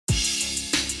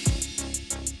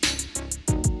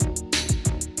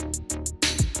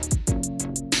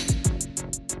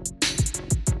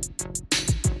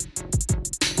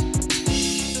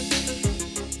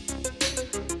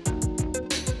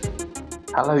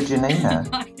Hello, Janina.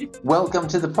 Hi. Welcome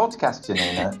to the podcast,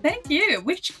 Janina. Thank you.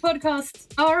 Which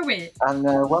podcast are we? And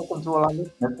welcome to all our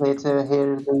listeners here to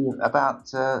hear about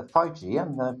 5G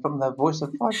and from the voice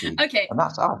of 5G. Okay. And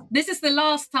that's us. This is the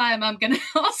last time I'm going to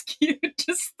ask you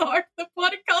to start the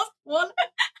podcast one.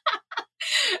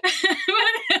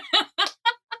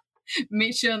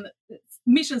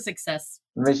 Mission success.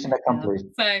 Mission accomplished.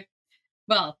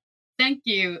 Thank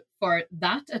you for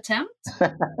that attempt.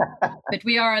 But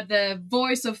we are the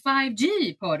Voice of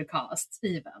 5G podcast,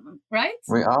 even, right?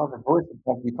 We are the Voice of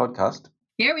 5G podcast.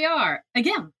 Here we are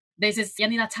again. This is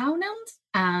Janina Townend,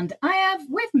 and I have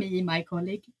with me my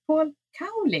colleague Paul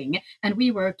Cowling, and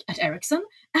we work at Ericsson.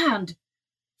 And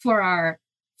for our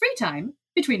free time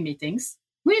between meetings,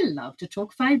 we love to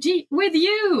talk 5G with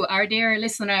you, our dear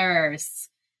listeners.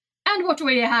 And what do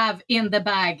we have in the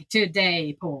bag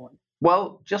today, Paul?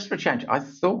 Well, just for a change, I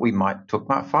thought we might talk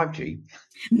about 5G.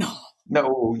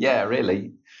 No, yeah,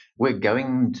 really. We're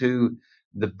going to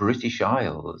the British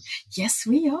Isles. Yes,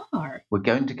 we are. We're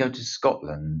going to go to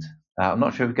Scotland. I'm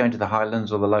not sure if we're going to the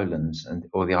Highlands or the Lowlands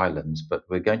or the Islands, but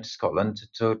we're going to Scotland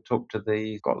to talk to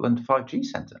the Scotland 5G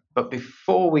Centre. But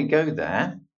before we go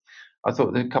there, I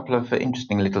thought there were a couple of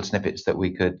interesting little snippets that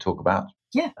we could talk about.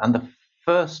 Yeah. And the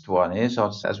first one is,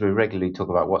 as we regularly talk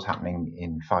about what's happening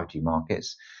in 5G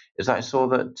markets, is that I saw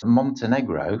that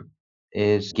Montenegro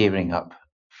is gearing up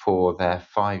for their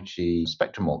 5G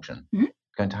spectrum auction. Mm-hmm.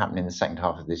 Going to happen in the second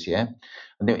half of this year.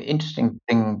 And the interesting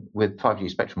thing with 5G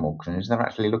spectrum auction is they're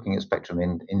actually looking at spectrum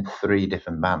in three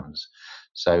different bands.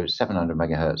 So 700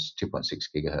 megahertz, 2.6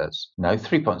 gigahertz, no,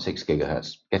 3.6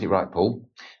 gigahertz, get it right, Paul,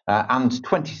 and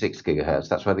 26 gigahertz.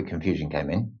 That's where the confusion came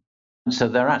in. So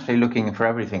they're actually looking for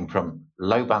everything from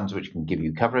low bands, which can give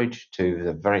you coverage, to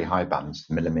the very high bands,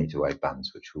 millimeter wave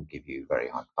bands, which will give you very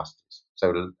high capacities.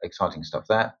 So exciting stuff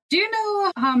there. Do you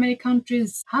know how many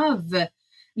countries have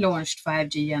launched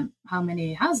 5G and how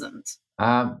many hasn't?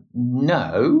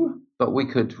 No, but we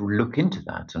could look into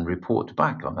that and report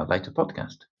back on a later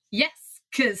podcast. Yes,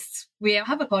 because we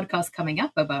have a podcast coming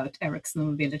up about Ericsson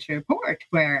Mobility Report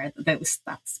where those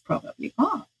stats probably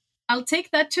are. I'll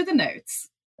take that to the notes.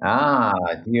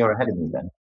 You're ahead of me then.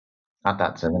 Add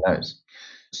that to the notes.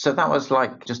 So that was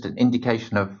like just an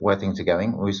indication of where things are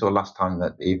going. We saw last time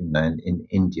that even in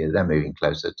India, they're moving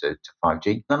closer to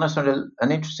 5G. Then I saw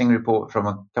an interesting report from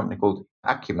a company called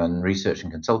Acumen Research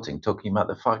and Consulting talking about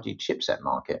the 5G chipset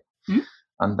market. Mm-hmm.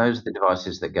 And those are the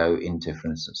devices that go into, for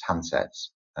instance, handsets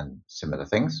and similar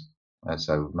things.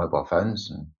 So mobile phones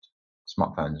and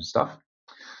smartphones and stuff.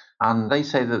 And they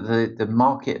say that the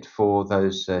market for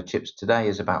those chips today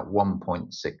is about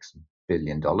 $1.6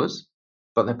 billion.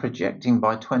 But they're projecting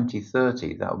by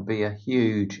 2030, that would be a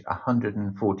huge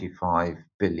 $145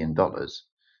 billion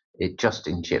just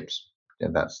in chips.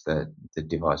 And that's the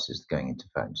devices going into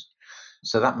phones.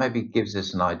 So that maybe gives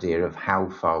us an idea of how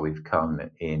far we've come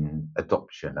in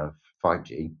adoption of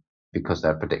 5G, because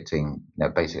they're predicting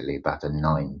basically about a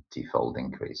 90-fold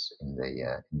increase in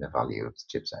the value of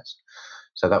the chipsets.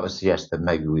 So that would suggest that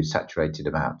maybe we've saturated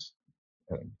about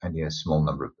only a small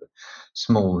number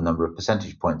of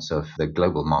percentage points of the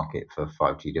global market for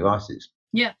 5G devices.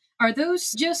 Yeah. Are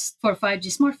those just for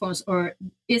 5G smartphones, or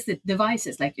is it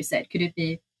devices, like you said? Could it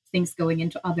be things going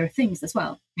into other things as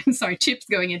well? Sorry, chips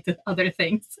going into other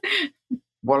things.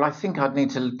 Well, I think I'd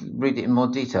need to read it in more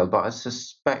detail, but I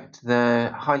suspect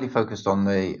they're highly focused on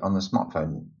the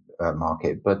smartphone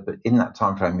market. But in that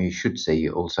time frame, you should see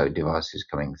also devices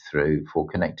coming through for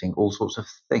connecting all sorts of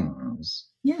things.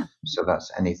 Yeah. So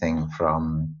that's anything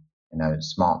from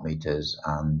smart meters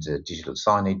and digital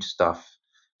signage stuff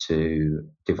to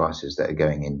devices that are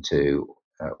going into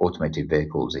automated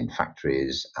vehicles in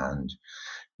factories and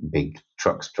big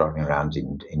trucks driving around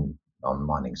on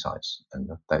mining sites and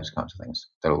those kinds of things.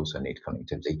 They'll also need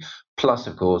connectivity. Plus,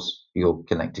 of course, your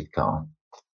connected car.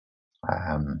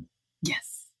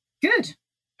 Yes. Good.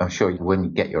 I'm sure when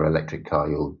you get your electric car,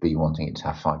 you'll be wanting it to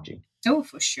have 5G. Oh,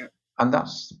 for sure. And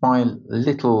that's my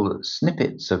little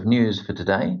snippets of news for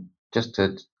today, just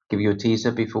to give you a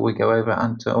teaser before we go over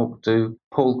and talk to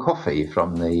Paul Coffey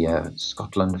from the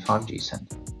Scotland 5G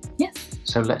Centre. Yes.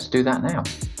 So let's do that now.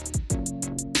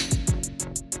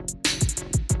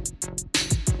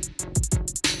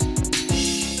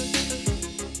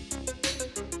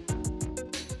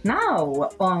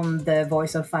 Now, on the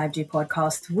Voice of 5G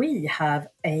podcast, we have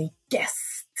a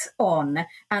guest on,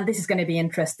 and this is going to be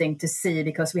interesting to see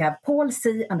because we have Paul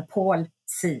C and Paul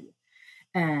C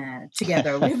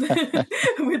together with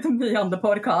me on the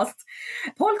podcast.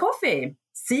 Paul Coffey,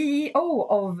 CEO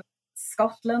of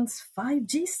Scotland's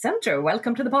 5G Centre.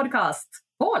 Welcome to the podcast,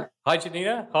 Paul. Hi,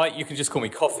 Janina. Hi, you can just call me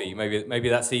Coffee. Maybe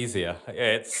that's easier.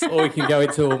 Yeah, or we can go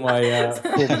into all my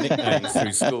former nicknames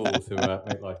through school to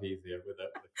make life easier with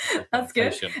a That's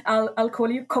good. I'll call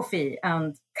you Coffee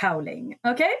and Cowling.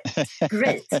 Okay,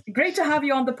 great to have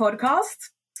you on the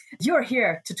podcast. You're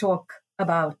here to talk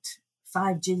about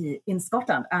 5G in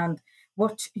Scotland and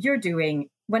what you're doing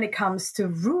when it comes to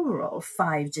rural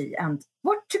 5G and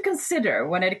what to consider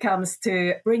when it comes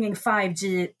to bringing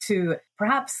 5G to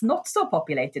perhaps not so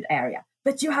populated area.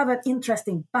 But you have an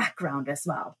interesting background as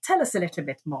well. Tell us a little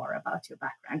bit more about your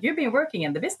background. You've been working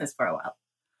in the business for a while.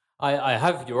 I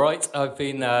have, you're right. I've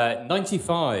been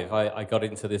 95. I got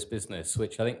into this business,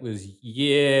 which I think was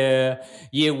year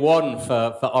one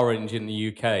for Orange in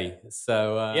the UK.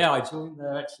 So I joined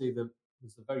there actually.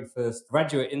 Was the very first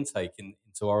graduate intake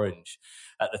into Orange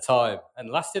at the time, and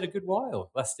lasted a good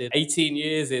while. Lasted 18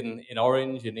 years in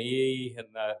Orange and EE and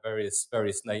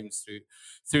various names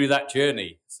through that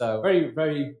journey. So very,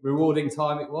 very rewarding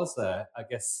time it was there. I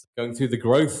guess going through the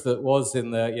growth that was in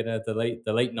the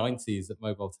late 90s at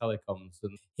Mobile Telecoms,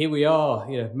 and here we are.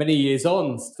 Many years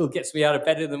on, still gets me out of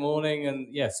bed in the morning,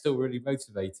 and still really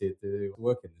motivated to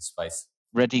work in this space.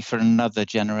 Ready for another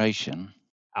generation.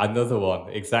 Another one,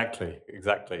 exactly.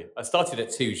 I started at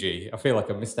 2G. I feel like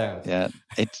I missed out. Yeah,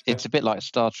 it's a bit like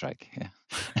Star Trek. Yeah,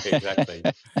 exactly.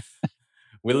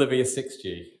 Will there be a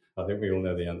 6G? I think we all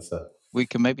know the answer. We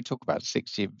can maybe talk about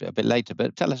 6G a bit later,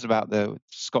 but tell us about the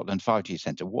Scotland 5G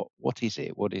Centre. What is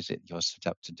it? What is it you're set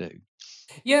up to do?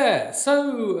 Yeah,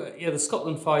 so the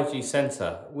Scotland 5G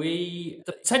Centre. The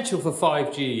potential for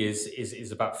 5G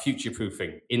is about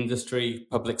future-proofing industry,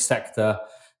 public sector,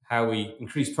 how we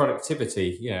increase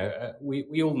productivity.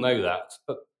 We all know that,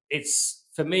 but it's,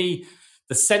 for me,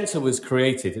 the centre was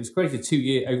created. It was created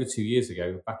over 2 years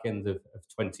ago, back end of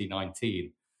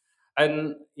 2019.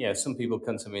 And some people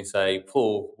come to me and say,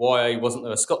 Paul, why wasn't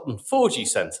there a Scotland 4G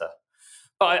centre?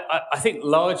 But I think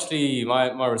largely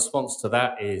my response to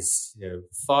that is,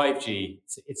 5G,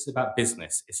 it's about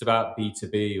business. It's about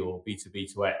B2B or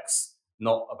B2B2X,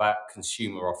 not about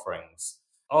consumer offerings.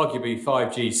 Arguably,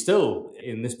 5G still,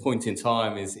 in this point in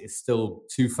time, is still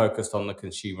too focused on the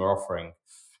consumer offering.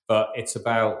 But it's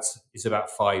about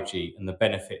 5G and the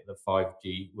benefit that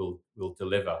 5G will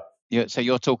deliver. Yeah, so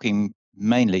you're talking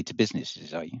mainly to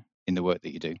businesses, are you, in the work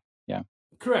that you do? Yeah.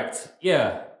 Correct.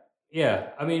 Yeah.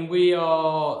 I mean, we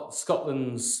are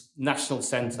Scotland's national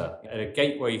centre, a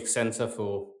gateway centre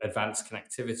for advanced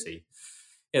connectivity.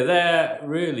 They're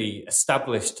really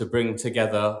established to bring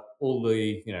together all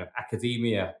the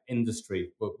academia,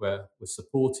 industry. We're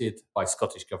supported by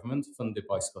Scottish Government, funded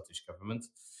by Scottish Government,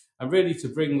 and really to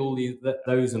bring all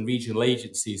those and regional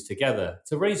agencies together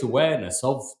to raise awareness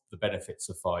of the benefits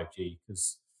of 5G.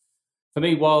 Because for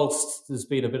me, whilst there's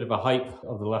been a bit of a hype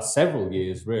over the last several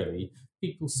years, really,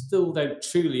 people still don't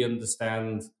truly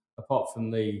understand, apart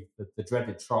from the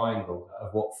dreaded triangle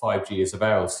of what 5G is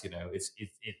about.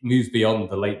 It moves beyond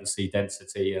the latency,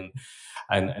 density,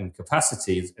 and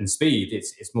capacity and speed.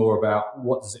 It's more about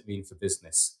what does it mean for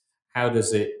business? How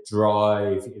does it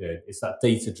drive? It's that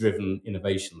data-driven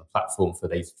innovation, the platform for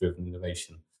data-driven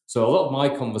innovation. So a lot of my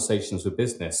conversations with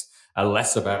business are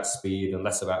less about speed and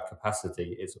less about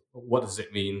capacity. It's what does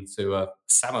it mean to a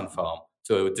salmon farm,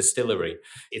 to a distillery?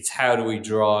 It's how do we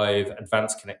drive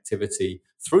advanced connectivity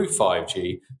through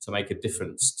 5G to make a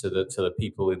difference to the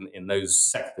people in those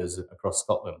sectors across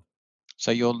Scotland. So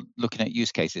you're looking at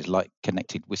use cases like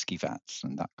connected whiskey vats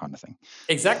and that kind of thing.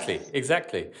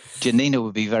 Exactly. Janina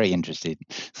would be very interested.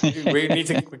 We need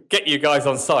to get you guys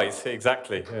on site,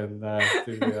 exactly. And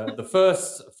the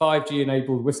first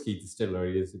 5G-enabled whiskey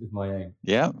distillery is my aim.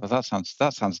 Yeah, well, that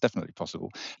sounds definitely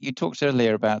possible. You talked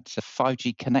earlier about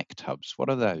 5G Connect hubs. What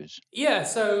are those? Yeah,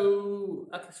 so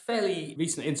fairly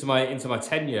recent into my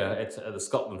tenure at the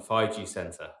Scotland 5G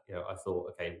Centre, I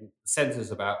thought, okay, the centre's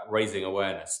about raising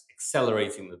awareness, accelerating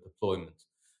the deployment.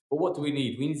 But what do we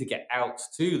need? We need to get out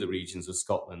to the regions of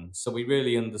Scotland so we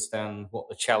really understand what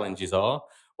the challenges are,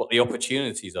 what the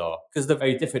opportunities are, because they're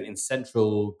very different in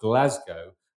central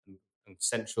Glasgow and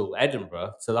central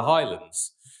Edinburgh to the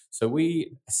Highlands. So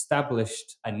we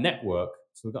established a network.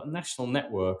 So we've got a national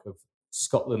network of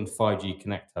Scotland 5G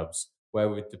Connect hubs where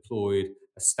we've deployed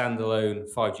a standalone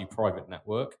 5G private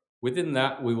network. Within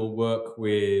that, we will work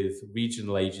with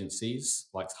regional agencies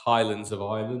like Highlands of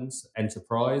Islands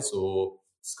Enterprise or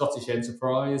Scottish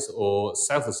Enterprise or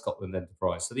South of Scotland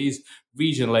Enterprise. So these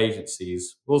regional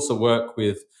agencies also work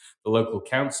with the local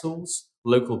councils,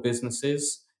 local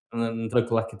businesses, and then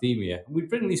local academia. And we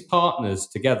bring these partners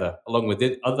together along with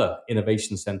other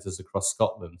innovation centres across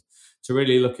Scotland to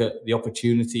really look at the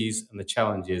opportunities and the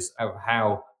challenges of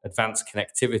how advanced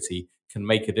connectivity can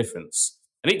make a difference.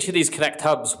 And each of these Connect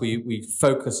hubs, we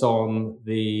focus on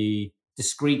the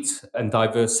discrete and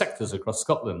diverse sectors across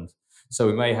Scotland. So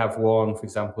we may have one, for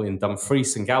example, in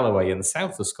Dumfries and Galloway in the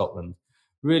south of Scotland,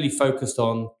 really focused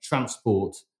on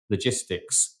transport,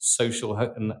 logistics, social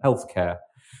and healthcare.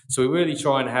 So we really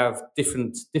try and have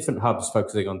different hubs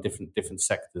focusing on different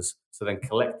sectors. So then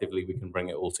collectively we can bring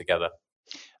it all together.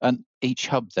 And each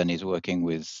hub then is working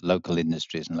with local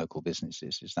industries and local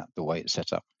businesses. Is that the way it's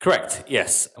set up? Correct,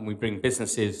 yes. And we bring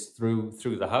businesses through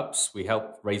the hubs. We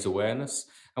help raise awareness.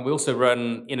 And we also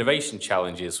run innovation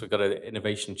challenges. We've got an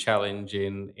innovation challenge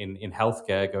in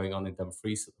healthcare going on in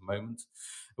Dumfries at the moment,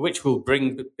 which will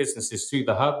bring businesses through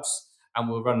the hubs, and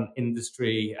we'll run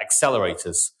industry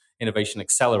accelerators, innovation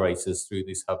accelerators through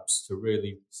these hubs to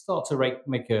really start to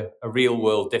make a real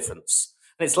world difference.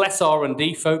 And it's less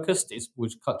R&D focused. We're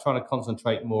trying to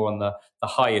concentrate more on the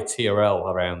higher TRL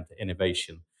around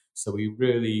innovation. So we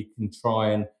really can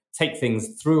try and take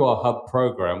things through our hub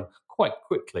program quite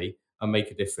quickly and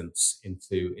make a difference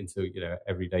into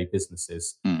everyday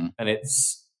businesses. Mm. And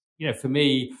it's, for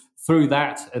me, through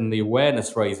that and the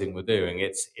awareness raising we're doing,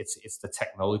 it's the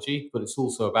technology, but it's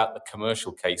also about the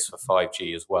commercial case for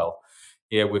 5G as well.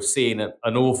 Yeah, we've seen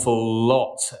an awful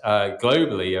lot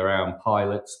globally around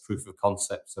pilots, proof of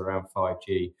concepts around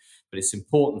 5G. But it's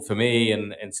important for me,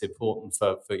 and it's important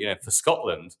for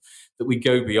Scotland, that we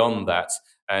go beyond that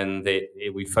and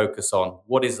we focus on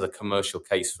what is the commercial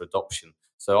case for adoption.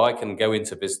 So I can go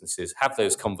into businesses, have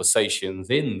those conversations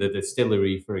in the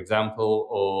distillery, for example,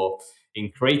 or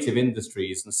in creative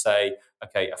industries, and say,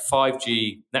 okay, a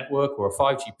 5G network or a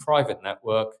 5G private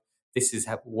network, this is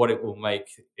what it will make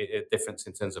a difference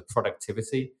in terms of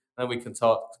productivity. And then we can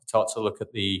start to look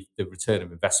at the return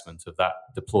of investment of that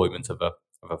deployment of a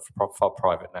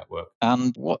private network.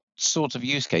 And what sort of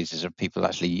use cases are people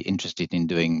actually interested in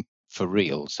doing for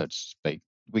real, so to speak?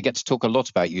 We get to talk a lot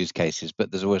about use cases, but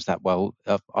there's always that,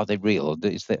 are they real?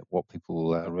 Is that what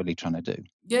people are really trying to do?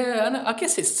 Yeah, and I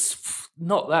guess it's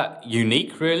not that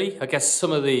unique, really. I guess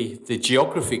some of the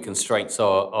geography constraints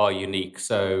are unique.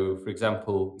 So, for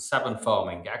example, salmon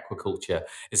farming, aquaculture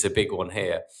is a big one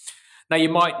here. Now, you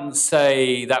mightn't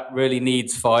say that really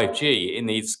needs 5G. It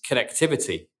needs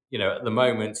connectivity. At the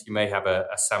moment, you may have a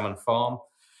salmon farm.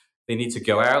 They need to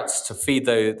go out to feed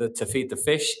the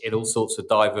fish in all sorts of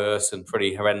diverse and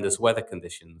pretty horrendous weather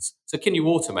conditions. So can you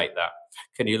automate that?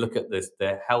 Can you look at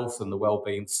the health and the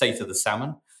well-being state of the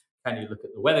salmon? Can you look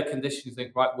at the weather conditions?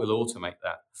 Think, right, we'll automate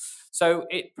that. So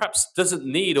it perhaps doesn't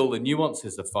need all the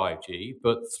nuances of 5G,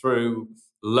 but through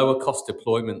lower cost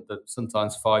deployment that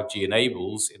sometimes 5G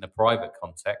enables in a private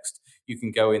context, you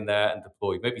can go in there and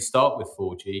deploy. Maybe start with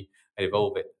 4G and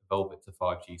evolve it to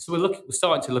 5G. So we're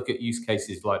starting to look at use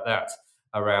cases like that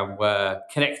around where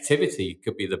connectivity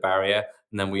could be the barrier,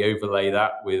 and then we overlay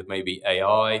that with maybe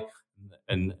AI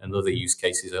and other use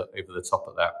cases over the top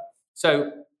of that.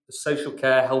 So social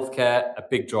care, healthcare are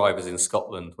big drivers in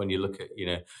Scotland. When you look at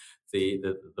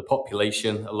the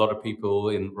population, a lot of people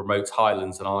in remote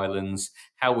highlands and islands,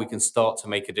 how we can start to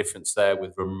make a difference there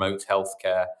with remote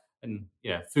healthcare. And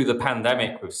through the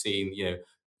pandemic, we've seen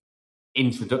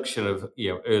introduction of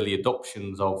early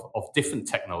adoptions of different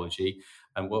technology,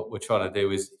 and what we're trying to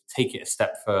do is take it a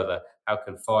step further. How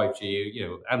can 5G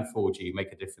and 4G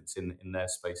make a difference in their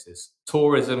spaces?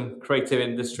 Tourism, creative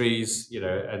industries,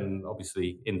 and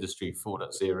obviously industry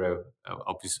 4.0,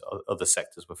 obviously other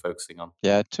sectors we're focusing on.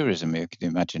 Yeah, tourism, you can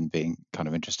imagine being kind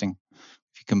of interesting.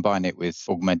 If you combine it with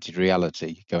augmented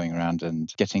reality, going around and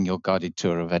getting your guided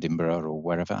tour of Edinburgh or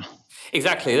wherever.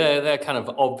 Exactly. They're kind of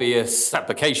obvious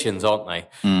applications, aren't they?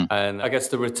 Mm. And I guess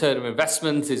the return of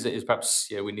investment is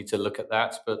perhaps, we need to look at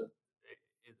that. But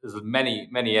there's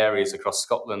many areas across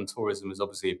Scotland. Tourism is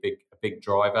obviously a big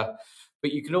driver.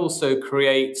 But you can also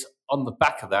create, on the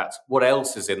back of that, what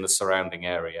else is in the surrounding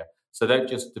area. So don't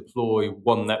just deploy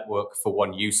one network for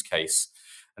one use case.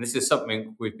 And this is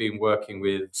something we've been working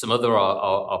with some other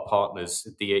our partners,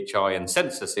 DHI and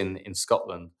Census in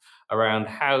Scotland, around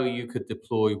how you could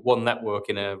deploy one network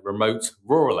in a remote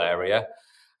rural area,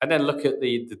 and then look at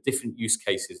the different use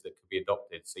cases that could be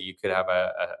adopted. So you could have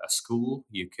a school,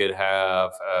 you could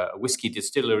have a whiskey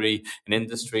distillery, an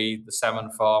industry, the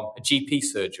salmon farm, a GP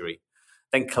surgery.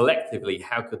 Then collectively,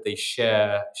 how could they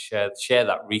share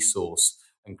that resource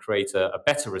and create a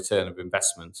better return of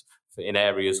investment in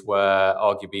areas where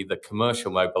arguably the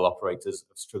commercial mobile operators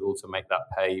have struggled to make that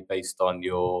pay based on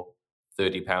your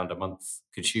 £30 a month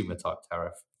consumer type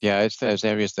tariff. Yeah, it's those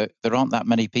areas that there aren't that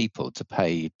many people to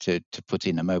pay to put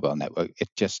in a mobile network.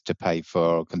 It's just to pay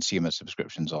for consumer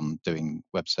subscriptions on doing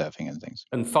web surfing and things.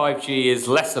 And 5G is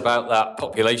less about that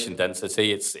population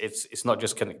density. It's not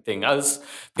just connecting us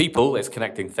people, it's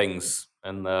connecting things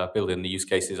and building the use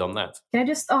cases on that. Can I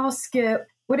just ask,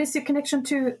 what is your connection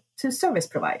to service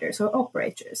providers or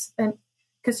operators? And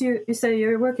because you say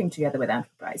you're working together with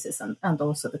enterprises and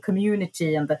also the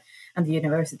community and the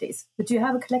universities, but do you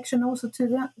have a connection also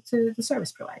to the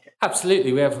service provider?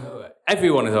 Absolutely, we have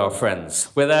everyone is our friends.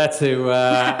 We're there to.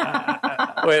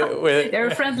 They're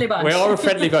a friendly bunch. We are a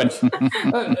friendly bunch.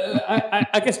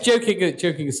 I guess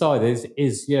joking aside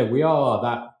is we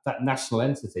are that national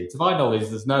entity. To my knowledge,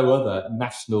 there's no other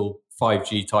national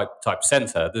 5G type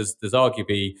centre. There's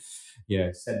arguably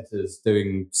centres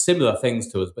doing similar things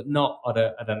to us, but not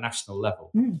at a national level.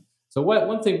 Mm. So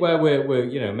one thing where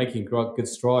we're making good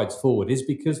strides forward is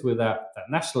because we're that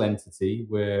national entity,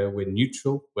 we're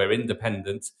neutral, we're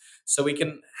independent, so we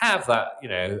can have that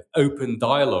open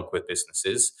dialogue with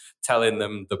businesses, telling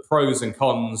them the pros and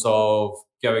cons of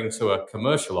going to a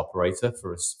commercial operator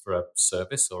for a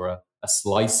service or a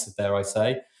slice, dare I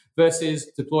say,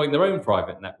 versus deploying their own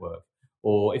private network.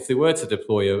 Or if they were to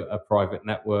deploy a private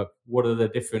network, what are the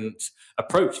different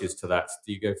approaches to that?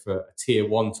 Do you go for a tier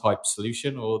 1 type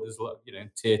solution, or there's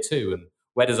tier 2? And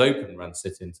where does Open RAN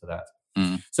sit into that?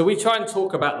 Mm. So we try and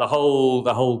talk about the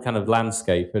whole kind of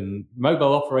landscape, and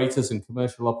mobile operators and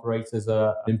commercial operators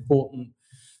are an important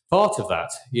part of that.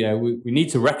 We need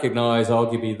to recognise,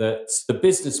 arguably, that the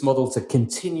business model to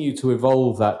continue to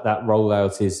evolve that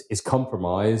rollout is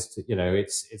compromised.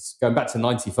 It's going back to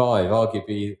 95.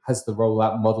 Arguably, has the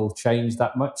rollout model changed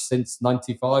that much since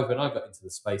 95 when I got into the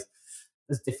space?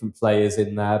 There's different players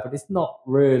in there, but it's not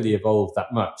really evolved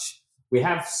that much. We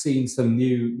have seen some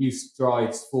new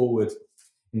strides forward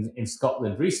in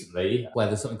Scotland recently, where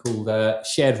there's something called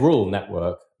Shared Rural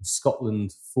Network,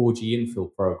 Scotland 4G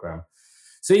infill programme.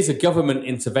 So these are government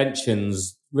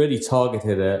interventions really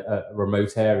targeted at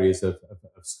remote areas of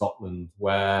Scotland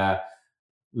where,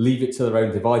 leave it to their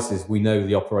own devices, we know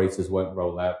the operators won't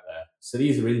roll out there. So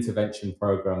these are intervention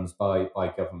programs by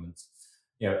government.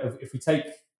 If we take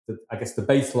the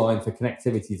baseline for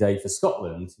Connectivity Day for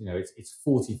Scotland, it's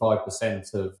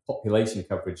 45% of population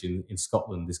coverage in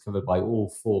Scotland is covered by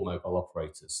all 4 mobile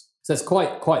operators. So it's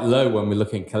quite low when we're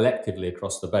looking collectively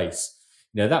across the base.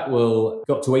 That will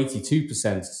got to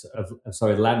 82% of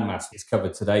landmass is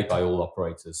covered today by all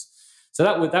operators. So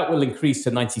that will increase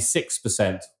to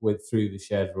 96% through the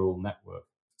Shared Rural Network.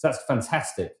 So that's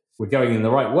fantastic. We're going in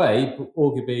the right way, but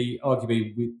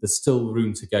arguably there's still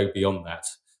room to go beyond that.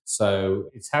 So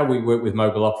it's how we work with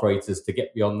mobile operators to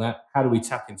get beyond that. How do we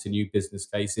tap into new business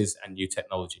cases and new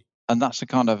technology? And that's a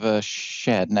kind of a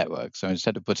shared network. So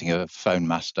instead of putting a phone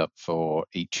mast up for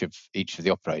each of the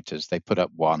operators, they put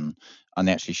up one and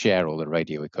they actually share all the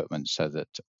radio equipment so that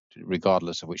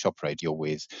regardless of which operator you're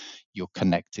with, you're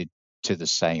connected to the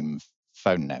same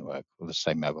phone network or the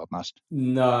same mobile mast?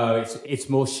 No, it's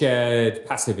more shared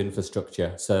passive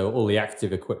infrastructure. So all the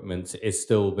active equipment is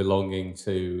still belonging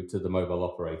to the mobile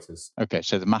operators. Okay,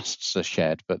 so the masts are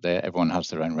shared, but everyone has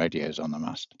their own radios on the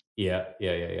mast. Yeah.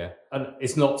 And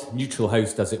it's not neutral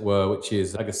host, as it were, which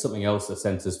is, I guess, something else the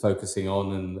centre's focusing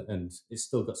on, and it's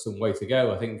still got some way to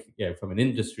go, I think, from an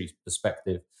industry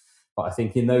perspective. But I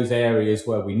think in those areas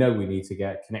where we know we need to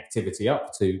get connectivity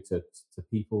up to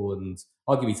people and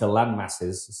arguably to land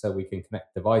masses so we can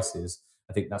connect devices,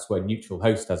 I think that's where neutral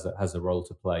host has a role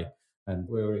to play. And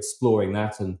we're exploring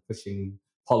that and pushing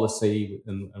policy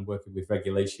and working with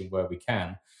regulation where we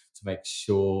can to make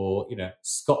sure,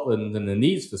 Scotland and the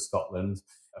needs for Scotland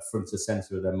are front and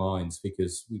centre of their minds,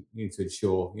 because we need to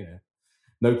ensure,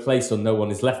 no place or no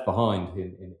one is left behind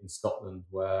in Scotland,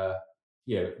 where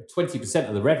 20%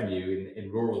 of the revenue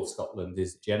in rural Scotland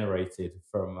is generated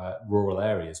from rural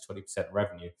areas, 20%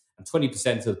 revenue, and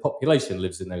 20% of the population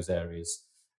lives in those areas.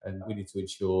 And we need to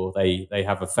ensure they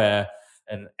have a fair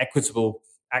and equitable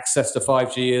access to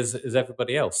 5G as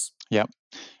everybody else. Yeah.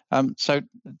 So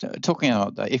talking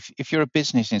about that, if you're a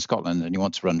business in Scotland and you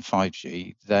want to run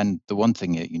 5G, then the one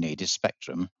thing that you need is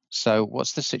spectrum. So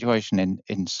what's the situation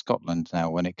in Scotland now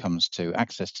when it comes to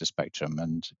access to spectrum?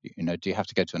 And, do you have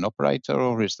to go to an operator,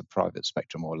 or is the private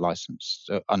spectrum or unlicensed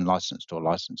or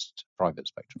licensed private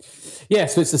spectrum? Yeah,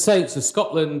 so it's the same. So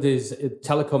Scotland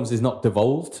telecoms is not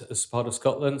devolved as part of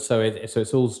Scotland. So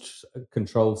it's all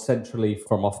controlled centrally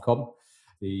from Ofcom,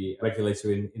 the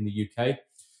regulator in the UK.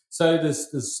 So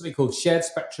there's something called shared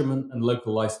spectrum and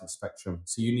local license spectrum.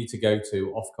 So you need to go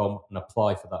to Ofcom and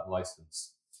apply for that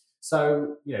license.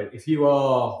 So, if you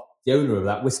are the owner of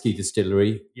that whiskey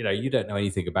distillery, you don't know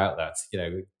anything about that.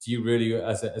 Do you really,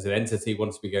 as an entity,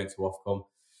 want to be going to Ofcom?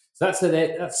 So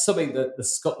that's something that the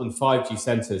Scotland 5G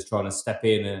Centre is trying to step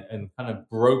in and kind of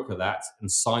broker that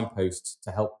and signpost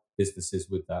to help businesses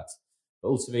with that. But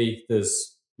ultimately,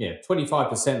 there's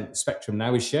 25% spectrum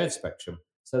now is shared spectrum.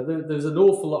 So there's an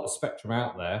awful lot of spectrum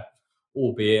out there,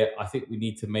 albeit I think we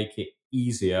need to make it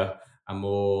easier and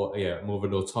more of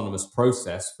an autonomous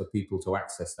process for people to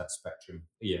access that spectrum.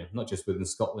 Not just within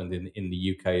Scotland, in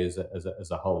the UK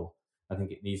as a whole. I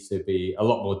think it needs to be a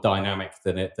lot more dynamic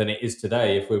than it is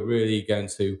today if we're really going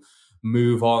to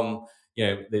move on.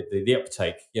 The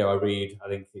uptake. I read, I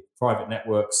think private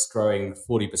networks growing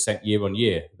 40% year on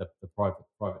year. The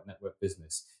private network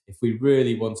business. If we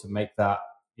really want to make that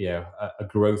a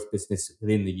growth business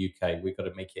within the UK, we've got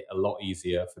to make it a lot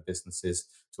easier for businesses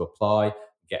to apply and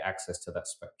get access to that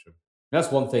spectrum. And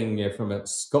that's one thing from a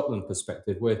Scotland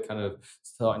perspective. We're kind of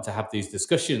starting to have these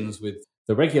discussions with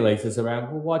the regulators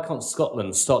around, well, why can't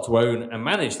Scotland start to own and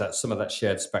manage some of that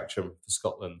shared spectrum for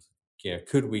Scotland?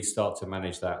 Could we start to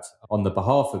manage that on the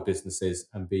behalf of businesses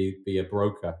and be a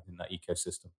broker in that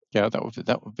ecosystem? Yeah, that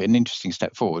would be an interesting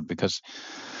step forward, because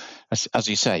as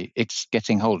you say, it's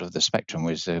getting hold of the spectrum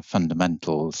was a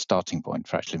fundamental starting point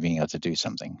for actually being able to do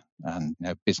something. And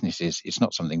businesses, it's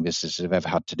not something businesses have ever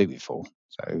had to do before.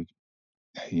 So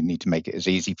you need to make it as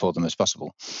easy for them as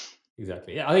possible.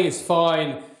 Exactly. Yeah, I think it's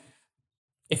fine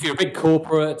if you're a big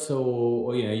corporate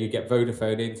or you get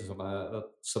Vodafone into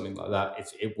something like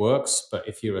that. It works. But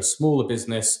if you're a smaller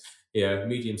business,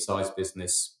 medium-sized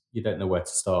business, you don't know where to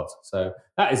start. So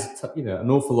that is an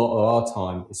awful lot of our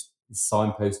time is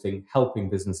signposting, helping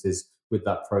businesses with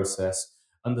that process,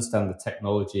 understand the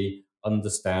technology,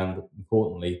 understand,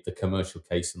 importantly, the commercial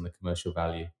case and the commercial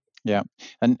value. Yeah,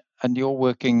 and you're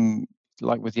working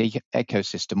like with the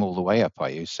ecosystem all the way up, are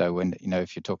you? So when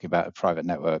if you're talking about a private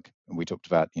network, and we talked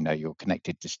about your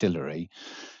connected distillery,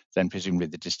 then presumably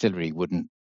the distillery wouldn't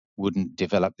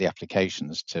develop the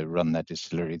applications to run their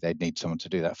distillery. They'd need someone to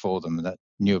do that for them that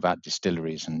knew about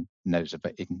distilleries and knows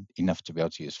about enough to be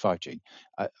able to use 5G.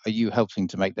 Are you helping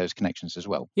to make those connections as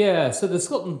well? Yeah, so the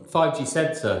Scotland 5G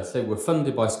Centre, so we're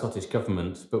funded by Scottish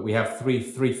Government, but we have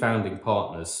three founding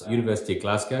partners: University of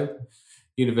Glasgow,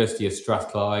 University of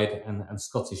Strathclyde, and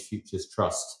Scottish Futures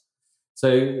Trust.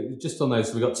 So just on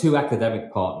those, we've got two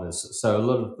academic partners. So a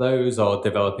lot of those are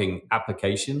developing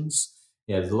applications.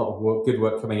 There's a lot of good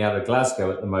work coming out of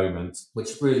Glasgow at the moment,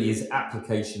 which really is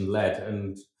application-led.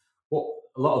 And a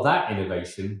lot of that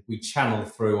innovation we channel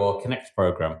through our Connect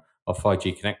program, our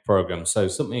 5G Connect program. So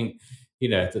something,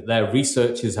 that their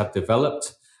researchers have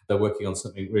developed. They're working on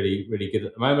something really, really good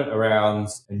at the moment around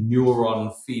a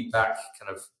neuron feedback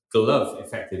kind of glove,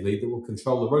 effectively, that will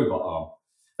control the robot arm.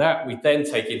 That we then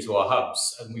take into our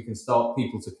hubs, and we can start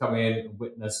people to come in and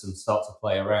witness and start to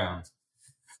play around.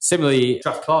 Similarly,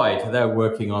 Strathclyde, they're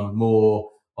working on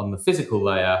more on the physical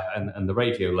layer and the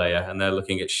radio layer, and they're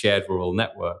looking at shared rural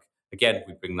network. Again,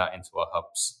 we bring that into our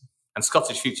hubs. And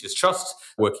Scottish Futures Trust,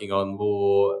 working on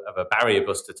more of a barrier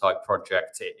buster type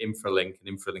project, InfraLink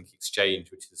and InfraLink Exchange,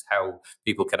 which is how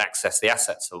people can access the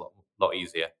assets a lot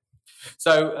easier.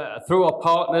 So through our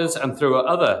partners and through our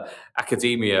other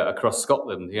academia across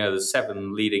Scotland, there's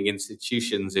 7 leading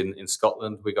institutions in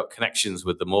Scotland. We've got connections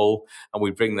with them all, and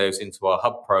we bring those into our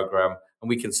hub program, and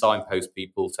we can signpost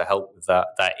people to help with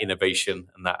that innovation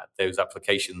and those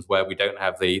applications where we don't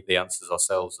have the answers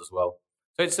ourselves as well.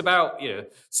 So it's about,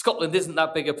 Scotland isn't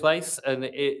that big a place, and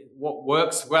what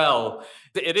works well,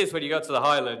 it is when you go to the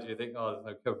Highlands, you think, oh,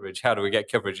 there's no coverage. How do we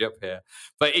get coverage up here?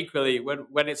 But equally,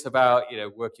 when it's about,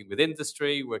 working with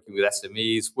industry, working with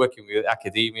SMEs, working with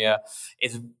academia,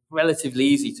 it's relatively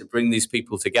easy to bring these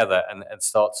people together and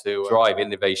start to drive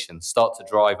innovation, start to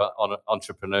drive on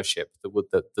entrepreneurship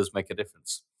that does make a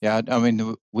difference. Yeah, I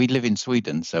mean, we live in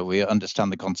Sweden, so we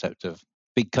understand the concept of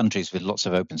big countries with lots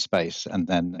of open space and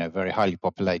then very highly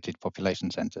populated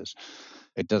population centres.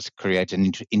 It does create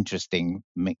an interesting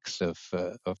mix of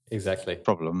exactly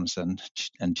problems and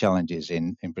challenges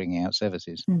in bringing out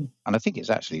services. And I think it's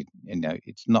actually,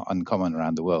 it's not uncommon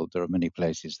around the world. There are many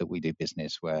places that we do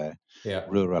business where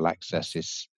rural access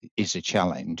is a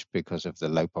challenge because of the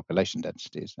low population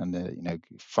densities, and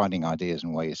finding ideas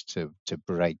and ways to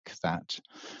break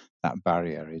that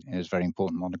barrier is very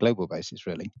important on a global basis,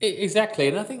 really. Exactly.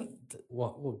 And I think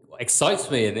what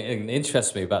excites me and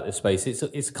interests me about this space,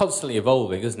 it's constantly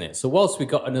evolving, isn't it? So whilst we've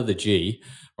got another G,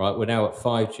 right, we're now at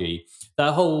 5G,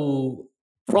 that whole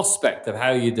prospect of how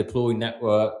you deploy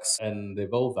networks and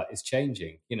evolve that is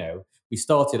changing. We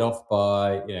started off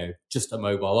by, just a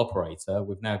mobile operator.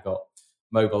 We've now got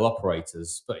mobile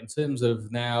operators. But in terms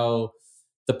of now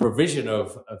the provision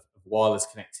of wireless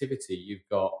connectivity, you've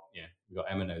got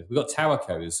MNOs, we've got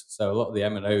towercos. So a lot of the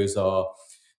MNOs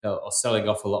are selling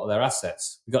off a lot of their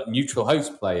assets. We've got neutral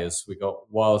host players, we've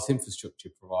got wireless infrastructure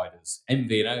providers,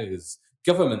 MVNOs.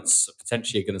 Governments are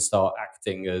potentially going to start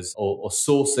acting as or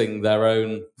sourcing their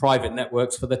own private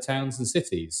networks for their towns and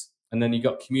cities. And then you've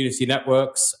got community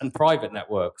networks and private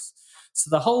networks. So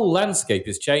the whole landscape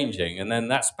is changing. And then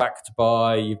that's backed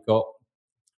by, you've got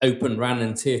Open RAN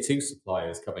and tier 2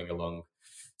 suppliers coming along.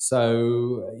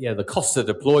 So, the cost of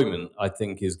deployment, I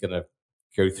think, is going to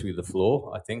go through the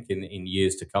floor, I think, in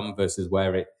years to come versus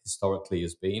where it historically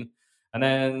has been. And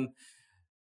then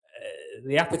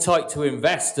the appetite to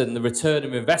invest and the return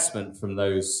of investment from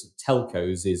those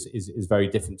telcos is very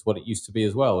different to what it used to be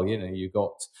as well. You've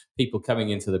got people coming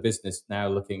into the business now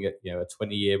looking at a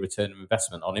 20-year return of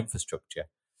investment on infrastructure.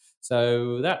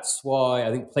 So that's why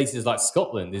I think places like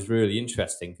Scotland is really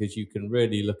interesting, because you can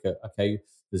really look at,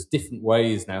 there's different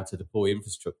ways now to deploy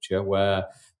infrastructure where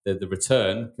the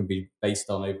return can be based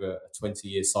on over a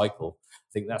 20-year cycle. I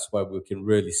think that's where we can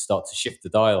really start to shift the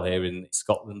dial here in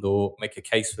Scotland, or make a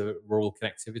case for rural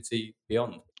connectivity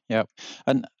beyond. Yeah,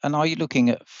 and are you looking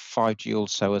at 5G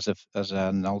also as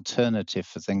an alternative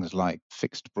for things like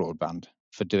fixed broadband,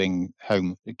 for doing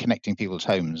connecting people's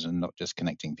homes and not just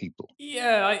connecting people?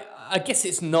 Yeah, I guess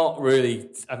it's not really.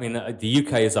 I mean, the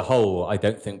UK as a whole, I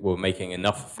don't think we're making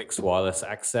enough fixed wireless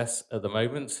access at the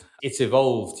moment. It's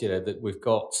evolved, that we've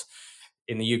got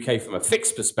in the UK from a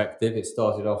fixed perspective. It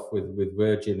started off with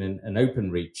Virgin and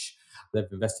Openreach. They've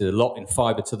invested a lot in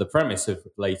fibre to the premise of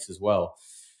late as well.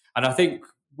 And I think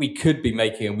we could be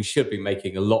making, and we should be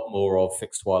making, a lot more of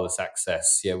fixed wireless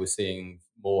access. We're seeing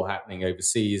more happening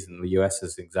overseas, in the US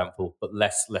as an example, but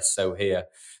less so here.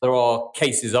 There are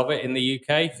cases of it in the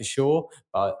UK for sure,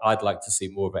 but I'd like to see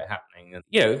more of it happening.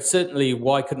 And certainly,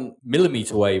 why couldn't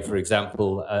millimeter wave, for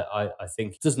example? I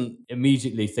think doesn't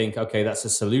immediately think, okay, that's a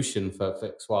solution for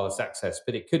fixed wireless access,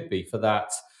 but it could be for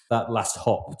that last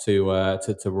hop to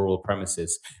rural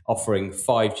premises, offering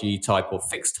 5G type or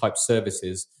fixed type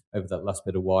services over that last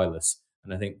bit of wireless.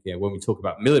 And I think when we talk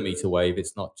about millimeter wave,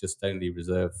 it's not just only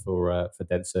reserved for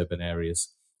dense urban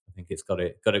areas. I think it's got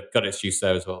its use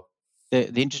there as well.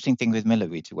 The interesting thing with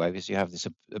millimeter wave is you have this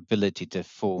ability to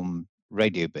form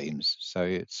radio beams.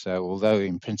 So although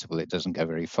in principle it doesn't go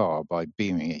very far, by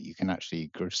beaming it you can actually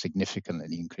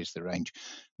significantly increase the range.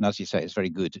 And as you say, it's very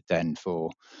good then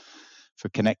for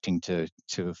connecting to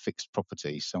a fixed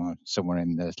property somewhere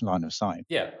in the line of sight.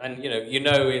 Yeah, and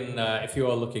if you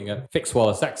are looking at fixed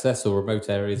wireless access or remote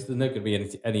areas, there's not going to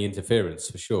be any interference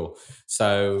for sure.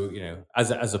 So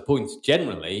as a point,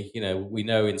 generally, we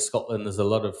know in Scotland there's a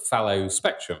lot of fallow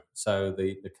spectrum. So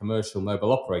the commercial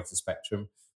mobile operator spectrum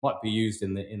might be used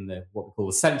in the what we call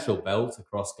the central belt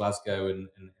across Glasgow and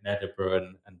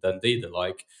Edinburgh and Dundee, the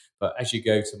like. But as you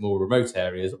go to more remote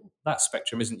areas, that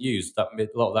spectrum isn't used. A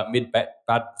lot of that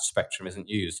mid-band spectrum isn't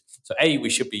used. So we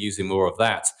should be using more of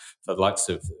that for the likes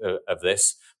of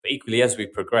this. But equally, as we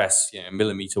progress,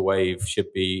 millimeter wave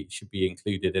should be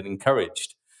included and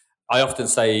encouraged. I often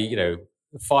say,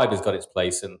 fiber's got its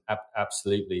place, and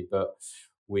absolutely, but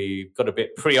we've got a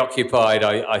bit preoccupied,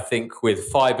 I think, with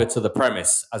fibre to the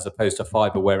premise as opposed to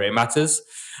fibre where it matters.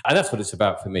 And that's what it's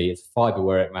about for me. It's fibre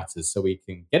where it matters, so we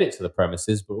can get it to the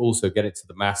premises, but also get it to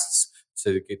the masts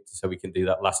so we can do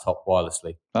that last hop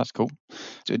wirelessly. That's cool.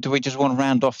 Do we just want to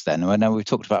round off then? I know we've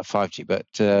talked about 5G, but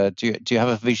do you have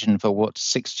a vision for what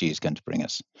 6G is going to bring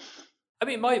us? I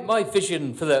mean, my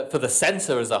vision for the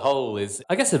centre as a whole is,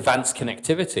 I guess, advanced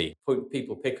connectivity.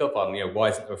 People pick up on, why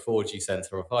isn't there a 4G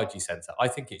centre or a 5G centre? I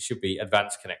think it should be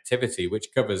advanced connectivity, which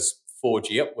covers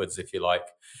 4G upwards, if you like.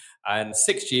 And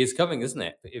 6G is coming, isn't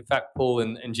it? In fact, Paul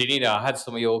and Janina, I had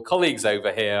some of your colleagues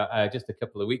over here just a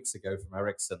couple of weeks ago from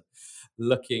Ericsson,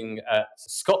 looking at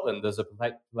Scotland as a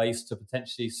place to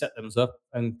potentially set them up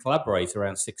and collaborate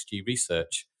around 6G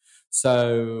research.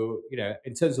 So,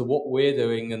 in terms of what we're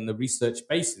doing and the research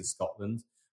base in Scotland,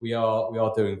 we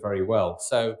are doing very well.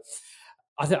 So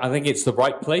I think it's the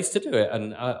right place to do it.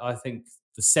 And I think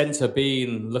the centre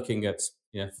being looking at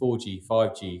 4G,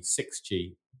 5G,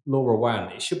 6G,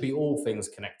 LoRaWAN, it should be all things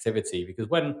connectivity, because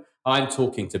when I'm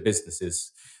talking to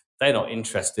businesses, they're not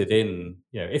interested in,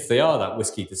 if they are that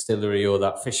whiskey distillery or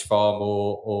that fish farm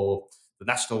or the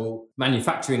National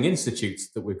Manufacturing Institutes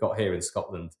that we've got here in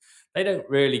Scotland. They don't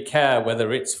really care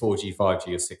whether it's 4G, 5G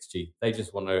or 6G. They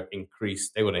just want to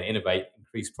innovate,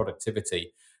 increase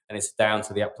productivity, and it's down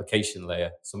to the application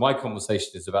layer. So my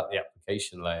conversation is about the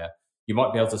application layer. You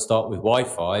might be able to start with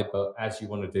Wi-Fi, but as you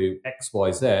want to do X,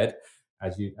 Y, Z,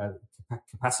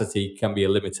 capacity can be a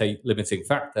limiting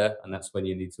factor, and that's when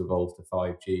you need to evolve to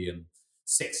 5G and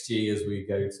 6G as we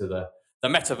go to the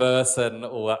metaverse and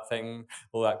all that thing,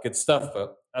 all that good stuff.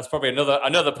 But that's probably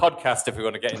another podcast if we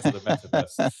want to get into the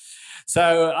metaverse.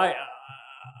 So I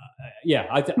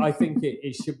think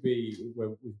it should be.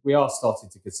 We are starting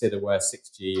to consider where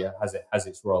 6G has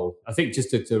its role. I think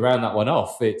just to round that one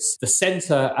off, it's the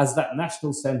centre as that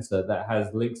national centre that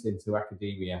has links into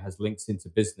academia, has links into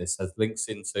business, has links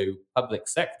into public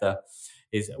sector.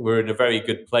 We're in a very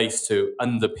good place to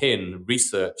underpin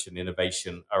research and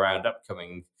innovation around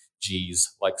upcoming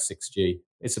Gs like 6G.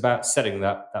 It's about setting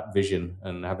that vision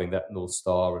and having that North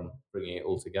Star and bringing it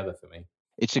all together for me.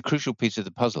 It's a crucial piece of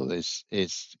the puzzle is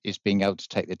being able to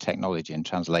take the technology and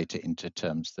translate it into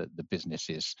terms that the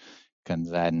businesses can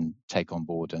then take on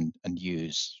board and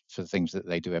use for things that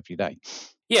they do every day.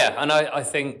 Yeah, and I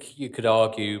think you could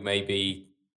argue maybe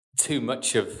too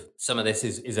much of some of this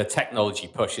is a technology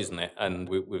push, isn't it? And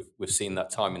we've seen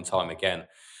that time and time again.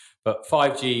 But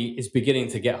 5G is beginning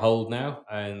to get hold now,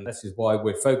 and this is why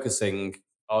we're focusing,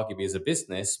 arguably as a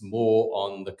business, more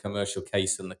on the commercial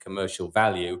case and the commercial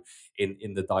value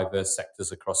in the diverse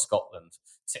sectors across Scotland.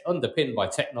 It's underpinned by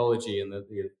technology and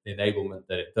the enablement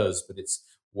that it does, but it's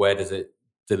where does it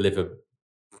deliver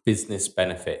business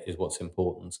benefit is what's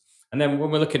important. And then when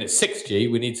we're looking at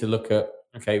 6G, we need to look at,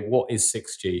 okay, what is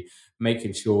 6G?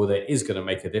 Making sure that it is going to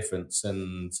make a difference.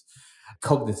 And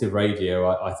cognitive radio,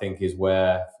 I think, is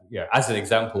where, as an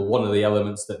example, one of the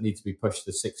elements that need to be pushed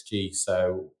to 6G.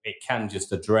 So it can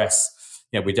just address,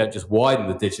 we don't just widen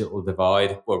the digital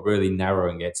divide, we're really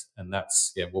narrowing it. And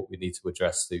that's what we need to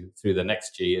address through the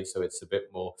next G. And so it's a bit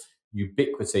more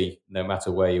ubiquity, no matter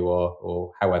where you are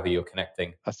or however you're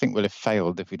connecting. I think we'll have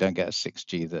failed if we don't get a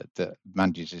 6G that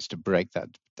manages to break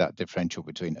that differential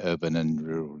between urban and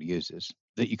rural users,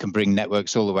 that you can bring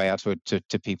networks all the way out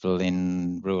to people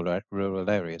in rural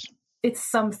areas. It's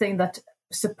something that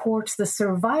supports the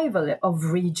survival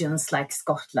of regions like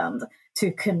Scotland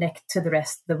to connect to the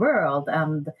rest of the world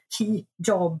and keep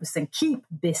jobs and keep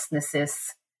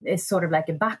businesses. It's sort of like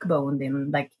a backbone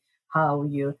in like how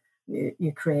you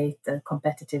create a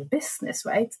competitive business,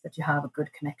 right? That you have a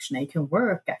good connection and you can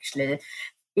work actually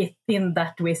in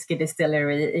that whiskey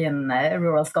distillery in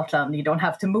rural Scotland. You don't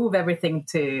have to move everything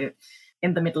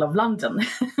in the middle of London,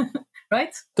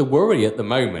 right? The worry at the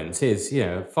moment is,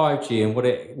 5G and what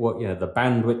the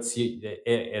bandwidth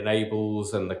it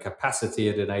enables and the capacity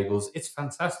it enables. It's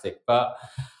fantastic, but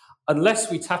unless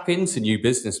we tap into new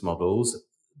business models,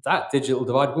 that digital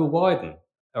divide will widen.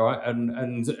 All right,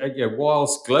 and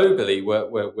whilst globally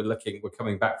we're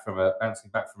coming back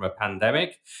bouncing back from a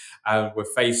pandemic, and we're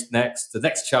faced the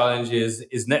next challenge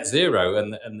is net zero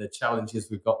and the challenges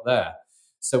we've got there.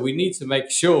 So we need to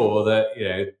make sure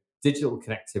that digital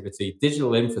connectivity,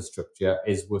 digital infrastructure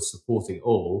we're supporting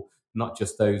all, not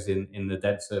just those in the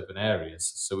dense urban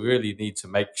areas. So we really need to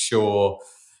make sure.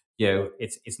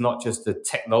 It's not just a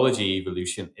technology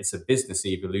evolution, it's a business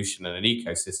evolution and an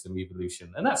ecosystem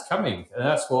evolution. And that's coming. And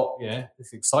that's what,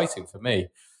 it's exciting for me.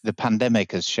 The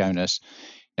pandemic has shown us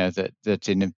that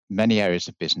in many areas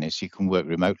of business, you can work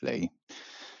remotely.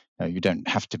 You don't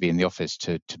have to be in the office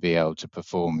to be able to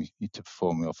perform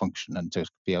your function and to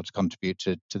be able to contribute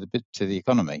to the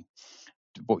economy.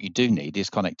 What you do need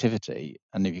is connectivity.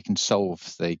 And if you can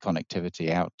solve the connectivity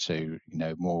out to,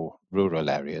 more rural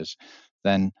areas,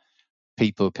 then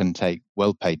people can take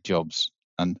well-paid jobs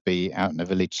and be out in a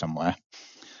village somewhere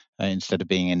instead of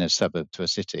being in a suburb to a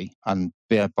city. And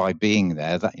by being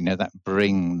there, that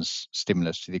brings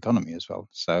stimulus to the economy as well.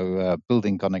 So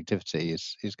building connectivity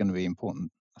is going to be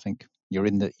important. I think you're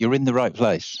in the right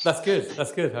place. That's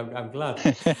good. I'm glad.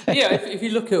 If you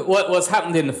look at what's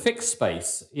happened in the fixed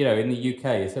space, in the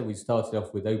UK, so we started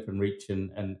off with Openreach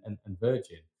and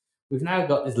Virgin. We've now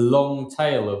got this long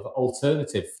tail of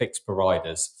alternative fixed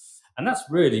providers. And that's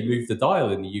really moved the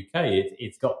dial in the UK.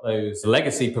 It's got those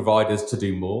legacy providers to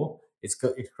do more. It's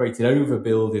created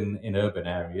overbuild in urban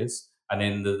areas. And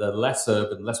in the less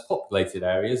urban, less populated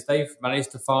areas, they've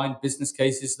managed to find business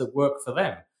cases that work for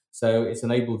them. So it's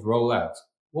enabled rollout.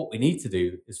 What we need to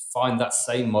do is find that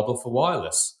same model for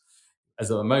wireless. As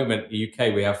at the moment, in the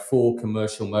UK, we have 4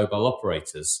 commercial mobile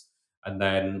operators. And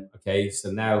then,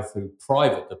 so now through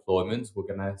private deployments, we're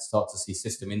going to start to see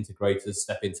system integrators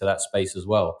step into that space as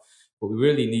well. But we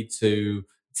really need to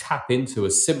tap into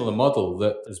a similar model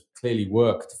that has clearly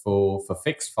worked for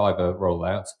fixed fiber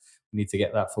rollout. We need to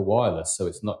get that for wireless, so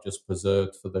it's not just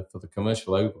preserved for the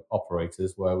commercial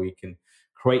operators, where we can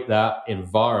create that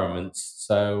environment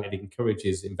so it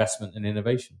encourages investment and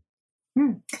innovation.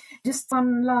 Just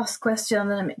one last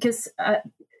question, because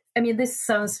this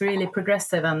sounds really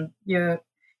progressive, and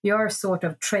you're sort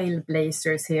of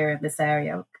trailblazers here in this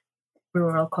area.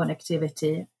 rural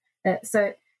connectivity.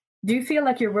 So do you feel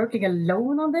like you're working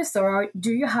alone on this, or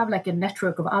do you have like a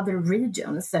network of other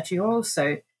regions that you're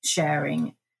also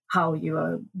sharing how you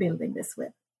are building this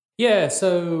with? Yeah,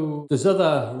 so there's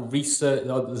other research,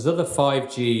 there's other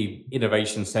 5G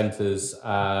innovation centres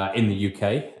in the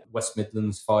UK, West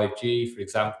Midlands 5G, for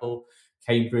example,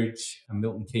 Cambridge and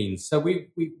Milton Keynes. So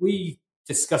we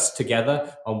discuss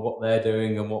together on what they're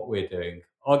doing and what we're doing.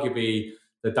 Arguably,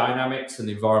 the dynamics and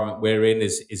the environment we're in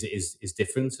is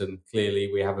different, and clearly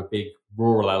we have a big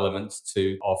rural element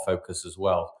to our focus as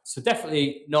well. So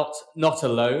definitely not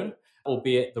alone,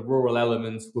 albeit the rural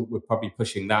element, we're probably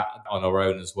pushing that on our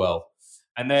own as well.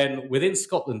 And then within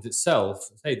Scotland itself,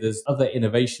 there's other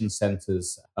innovation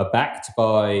centres backed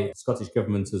by Scottish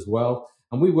Government as well.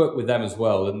 And we work with them as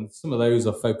well. And some of those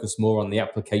are focused more on the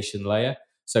application layer.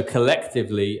 So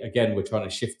collectively, again, we're trying to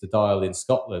shift the dial in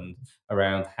Scotland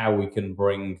around how we can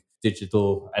bring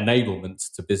digital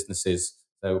enablement to businesses.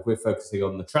 So we're focusing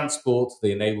on the transport,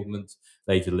 the enablement,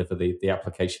 they deliver the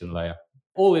application layer.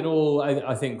 All in all,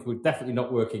 I think we're definitely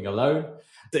not working alone,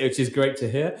 which is great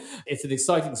to hear. It's an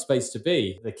exciting space to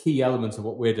be. The key element of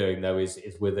what we're doing, though, is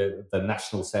with the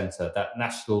national centre, that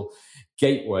national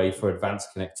gateway for advanced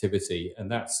connectivity. And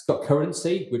that's got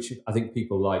currency, which I think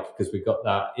people like, because we've got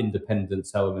that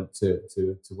independence element to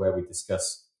where we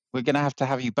discuss. We're going to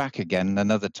have you back again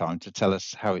another time to tell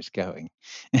us how it's going.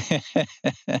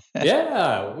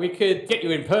 Yeah, we could get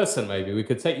you in person, maybe. We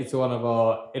could take you to one of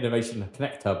our Innovation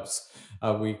Connect hubs.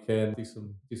 We can do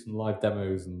some live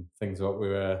demos and things. What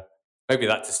we're maybe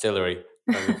that distillery.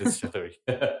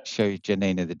 Show you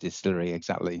Janina the distillery,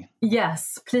 exactly.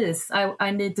 Yes, please.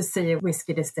 I need to see a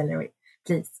whiskey distillery,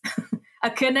 please.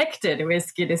 A connected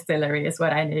whiskey distillery is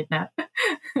what I need now.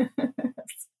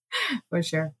 For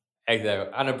sure.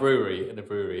 And a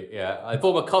brewery, yeah. A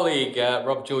former colleague,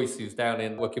 Rob Joyce, who's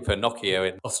down working for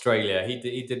Nokia in Australia,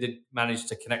 he did manage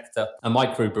to connect up a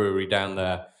microbrewery down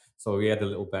there. So we had a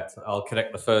little bet. I'll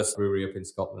connect the first brewery up in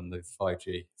Scotland with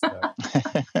 5G. So.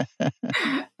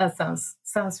 That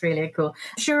sounds really cool.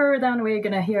 Sure, then we're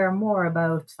going to hear more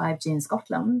about 5G in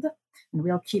Scotland, and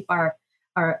we'll keep our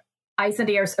eyes and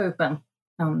ears open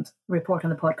and report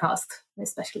on the podcast,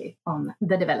 especially on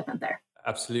the development there.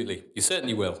 Absolutely. You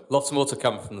certainly will. Lots more to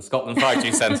come from the Scotland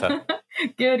 5G Centre.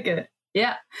 Good.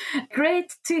 Yeah.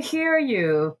 Great to hear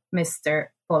you, Mr.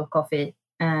 Paul Coffey.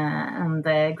 And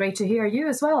great to hear you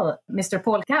as well, Mr.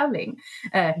 Paul Cowling.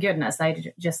 Goodness, I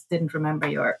just didn't remember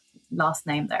your last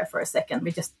name there for a second.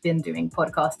 We've just been doing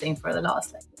podcasting for the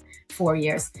last 4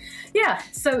 years. Yeah,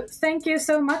 so thank you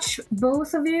so much,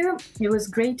 both of you. It was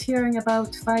great hearing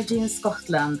about 5G in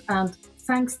Scotland. And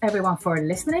thanks everyone for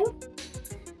listening.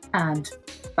 And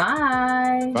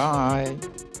bye. Bye.